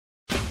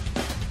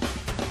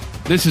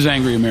This is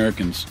Angry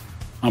Americans.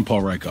 I'm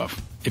Paul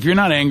Rykoff. If you're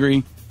not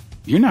angry,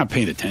 you're not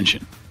paying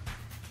attention.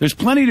 There's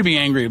plenty to be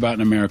angry about in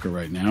America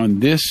right now,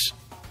 and this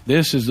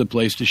is the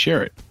place to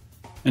share it.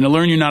 And to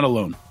learn you're not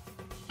alone.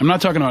 I'm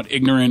not talking about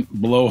ignorant,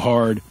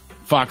 blowhard,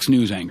 Fox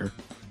News anger.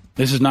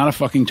 This is not a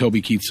fucking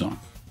Toby Keith song.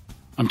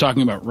 I'm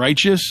talking about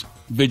righteous,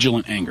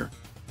 vigilant anger.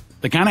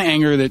 The kind of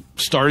anger that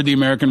started the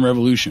American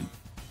Revolution,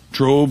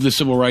 drove the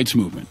Civil Rights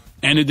Movement,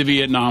 ended the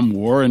Vietnam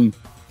War, and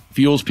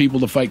fuels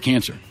people to fight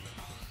cancer.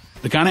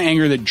 The kind of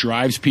anger that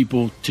drives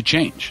people to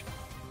change,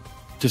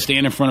 to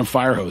stand in front of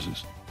fire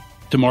hoses,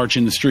 to march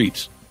in the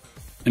streets,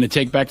 and to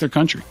take back their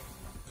country.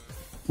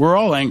 We're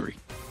all angry.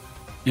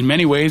 In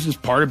many ways, it's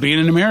part of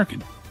being an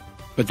American.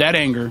 But that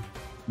anger,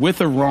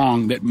 with a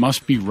wrong that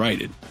must be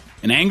righted,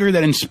 an anger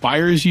that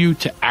inspires you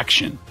to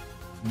action,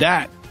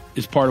 that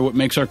is part of what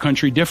makes our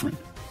country different,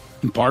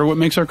 and part of what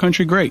makes our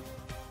country great.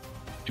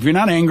 If you're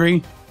not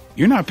angry,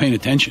 you're not paying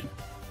attention.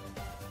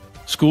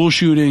 School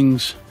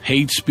shootings,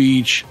 hate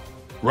speech,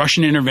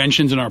 Russian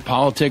interventions in our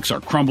politics, our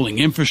crumbling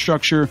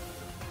infrastructure,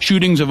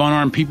 shootings of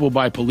unarmed people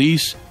by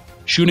police,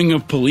 shooting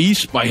of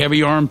police by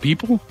heavy armed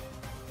people,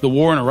 the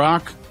war in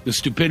Iraq, the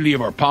stupidity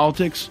of our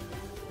politics,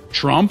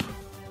 Trump,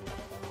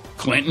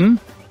 Clinton,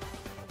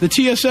 the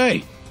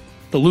TSA,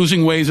 the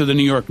losing ways of the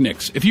New York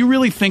Knicks. If you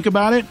really think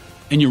about it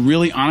and you're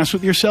really honest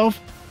with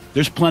yourself,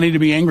 there's plenty to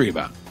be angry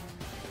about.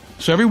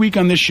 So every week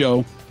on this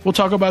show, we'll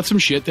talk about some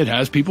shit that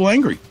has people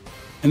angry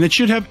and that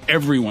should have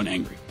everyone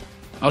angry.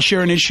 I'll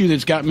share an issue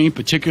that's got me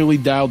particularly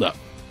dialed up.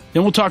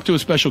 Then we'll talk to a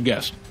special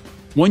guest,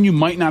 one you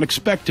might not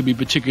expect to be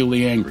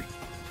particularly angry.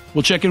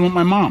 We'll check in with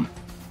my mom.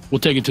 We'll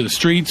take it to the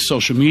streets,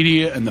 social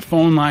media, and the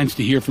phone lines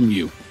to hear from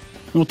you.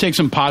 And we'll take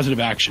some positive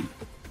action.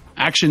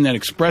 Action that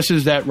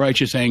expresses that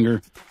righteous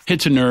anger,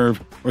 hits a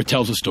nerve, or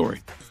tells a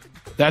story.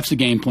 That's the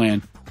game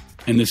plan,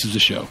 and this is the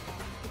show.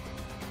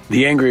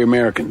 The Angry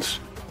Americans,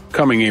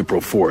 coming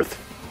April 4th,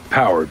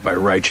 powered by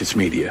Righteous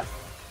Media.